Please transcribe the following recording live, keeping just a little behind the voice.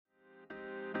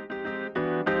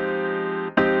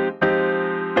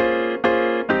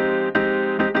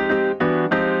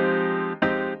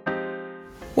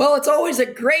it's always a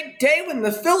great day when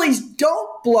the Phillies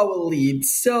don't blow a lead.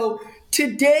 So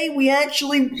today we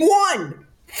actually won.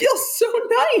 Feels so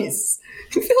nice.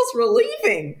 It feels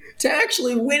relieving to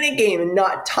actually win a game and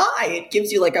not tie. It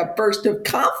gives you like a burst of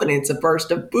confidence, a burst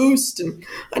of boost. And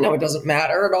I know it doesn't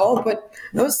matter at all, but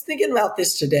I was thinking about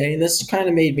this today, and this kind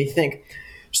of made me think.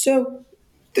 So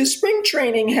the spring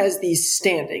training has these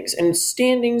standings, and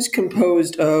standings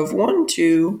composed of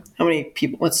how many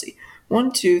people? Let's see.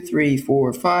 1, 2, 3,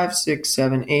 4, 5, 6,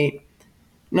 7, 8,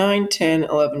 9, 10,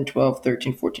 11, 12,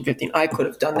 13, 14, 15. I could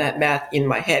have done that math in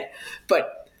my head,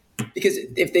 but because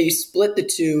if they split the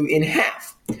two in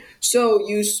half. So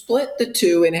you split the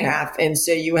two in half and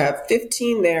say you have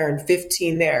 15 there and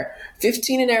 15 there.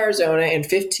 15 in Arizona and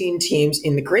 15 teams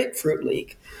in the Grapefruit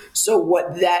League. So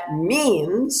what that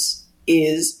means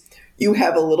is you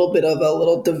have a little bit of a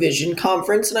little division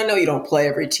conference, and I know you don't play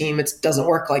every team. It doesn't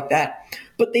work like that.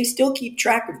 But they still keep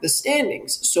track of the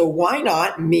standings. So why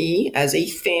not me, as a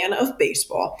fan of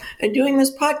baseball, and doing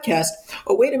this podcast,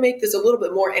 a way to make this a little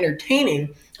bit more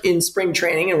entertaining in spring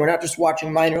training, and we're not just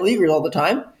watching minor leaguers all the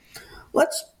time.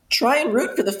 Let's try and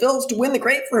root for the Phils to win the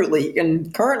Grapefruit League.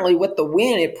 And currently with the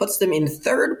win, it puts them in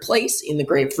third place in the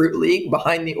Grapefruit League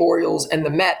behind the Orioles and the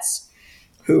Mets,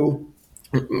 who,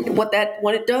 what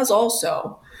it does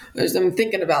also, as I'm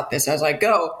thinking about this as I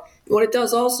go, what it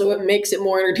does also, it makes it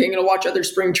more entertaining to watch other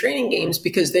spring training games,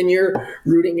 because then you're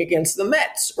rooting against the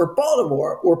Mets or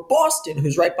Baltimore or Boston,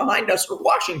 who's right behind us, or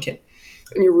Washington.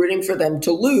 And you're rooting for them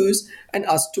to lose and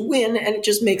us to win, and it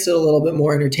just makes it a little bit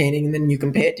more entertaining, and then you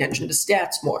can pay attention to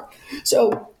stats more.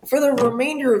 So for the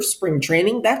remainder of spring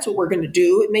training, that's what we're going to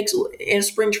do. It makes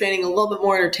spring training a little bit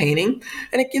more entertaining,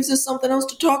 and it gives us something else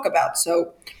to talk about.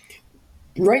 So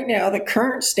right now, the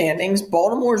current standings,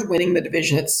 Baltimore's winning the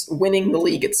division. It's winning the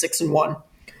league at 6-1.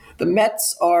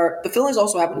 The Phillies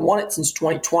also haven't won it since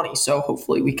 2020, so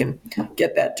hopefully we can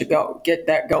get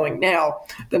that going now.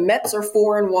 The Mets are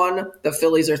 4-1, the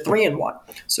Phillies are 3-1.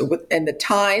 And the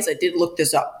ties, I did look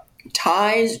this up.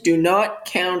 Ties do not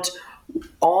count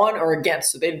on or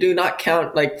against, so they do not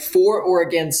count like for or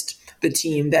against the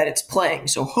team that it's playing.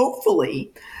 So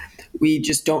hopefully we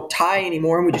just don't tie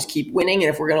anymore, and we just keep winning.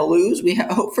 And if we're going to lose, we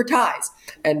hope for ties,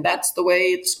 and that's the way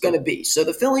it's going to be. So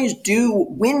the Phillies do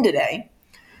win today.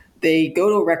 They go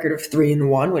to a record of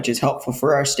 3-1, which is helpful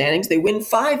for our standings. They win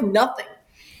 5-0.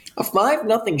 A 5-0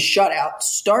 shutout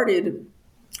started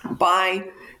by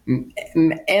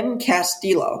M.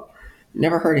 Castillo.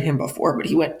 Never heard of him before, but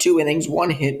he went 2 innings,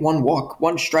 1 hit, 1 walk,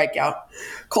 1 strikeout.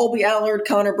 Colby Allard,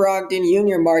 Connor Brogdon,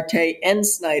 Junior Marte, N.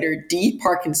 Snyder, D.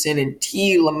 Parkinson, and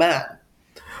T. LeMan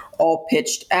all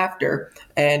pitched after.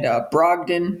 And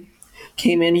Brogdon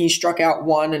came in, he struck out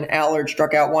 1, and Allard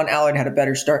struck out 1. Allard had a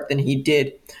better start than he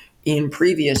did in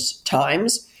previous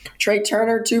times. Trey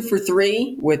Turner, 2 for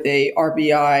 3 with a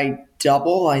RBI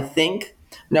double, I think.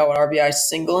 No, an RBI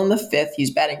single in the 5th. He's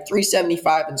batting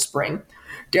 .375 in spring.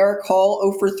 Derek Hall,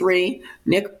 0 for 3.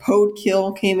 Nick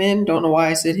Podkill came in. Don't know why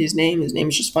I said his name. His name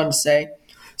is just fun to say.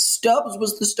 Stubbs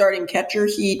was the starting catcher.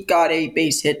 He got a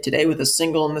base hit today with a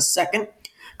single in the 2nd.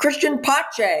 Christian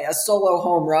Pache, a solo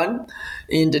home run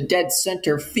into dead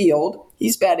center field.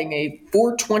 He's batting a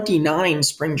 .429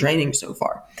 spring training so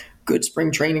far. Good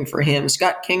spring training for him.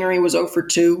 Scott Kingery was 0 for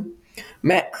 2.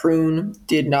 Matt Kroon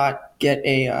did not get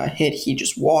a hit. He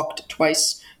just walked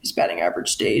twice. His batting average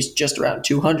stays just around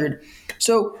 200.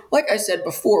 So, like I said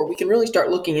before, we can really start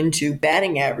looking into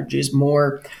batting averages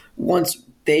more once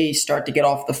they start to get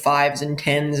off the 5s and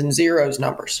 10s and 0s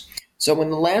numbers. So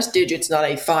when the last digit's not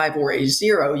a 5 or a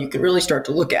 0, you can really start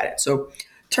to look at it. So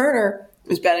Turner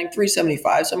is batting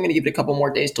 .375, so I'm going to give it a couple more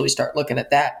days till we start looking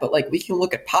at that. But we can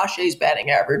look at Pache's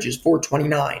batting average is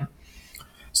 .429.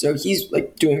 So he's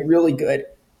doing really good.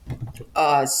 Who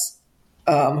else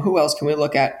can we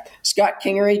look at? Scott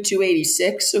Kingery,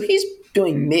 .286. So he's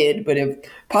doing mid, but if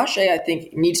Pache, I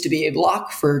think, needs to be a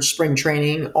lock for spring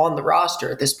training on the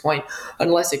roster at this point,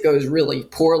 unless it goes really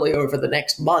poorly over the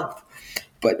next month.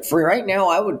 But for right now,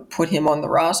 I would put him on the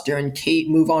roster and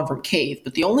move on from Cave.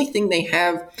 But the only thing they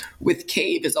have with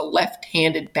Cave is a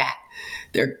left-handed bat.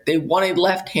 They want a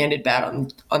left-handed bat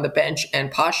on the bench, and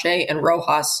Pache and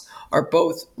Rojas are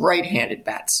both right-handed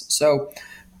bats. So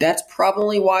that's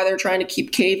probably why they're trying to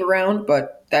keep Cave around,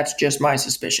 but that's just my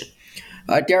suspicion.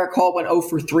 Derek Hall went 0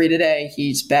 for 3 today.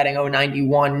 He's batting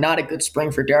 .091. Not a good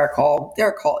spring for Derek Hall.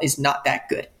 Derek Hall is not that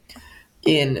good,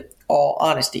 in all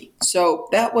honesty. So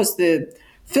that was the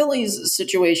Phillies'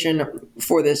 situation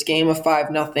for this game, a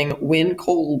 5-0 win.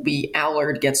 Colby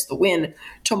Allard gets the win.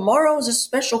 Tomorrow is a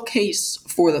special case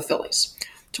for the Phillies.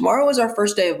 Tomorrow is our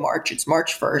first day of March. It's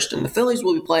March 1st, and the Phillies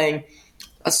will be playing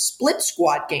a split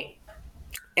squad game.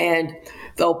 And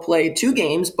they'll play 2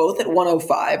 games, both at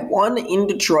 105, one in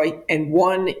Detroit and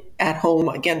one at home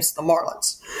against the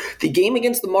Marlins. The game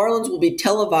against the Marlins will be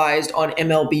televised on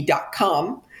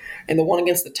MLB.com, and the one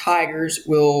against the Tigers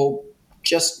will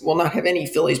not have any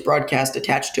Phillies broadcast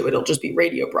attached to it. It'll just be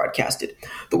radio broadcasted.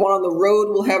 The one on the road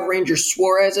will have Ranger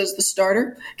Suarez as the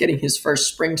starter, getting his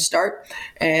first spring start,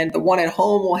 and the one at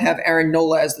home will have Aaron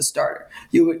Nola as the starter.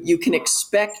 You can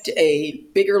expect a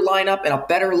bigger lineup and a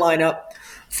better lineup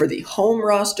for the home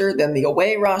roster than the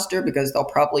away roster, because they'll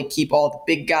probably keep all the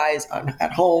big guys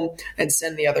at home and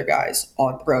send the other guys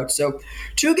on the road. So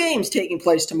 2 games taking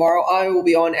place tomorrow. I will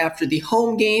be on after the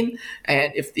home game,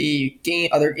 and if the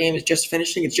other game is just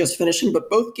finishing, it's just finishing, but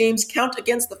both games count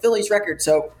against the Phillies record.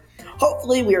 So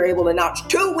hopefully we are able to notch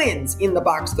 2 wins in the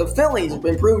box. The Phillies have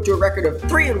improved to a record of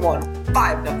 3-1,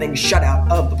 5-0 shutout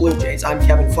of the Blue Jays. I'm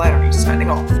Kevin Flannery, signing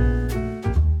off.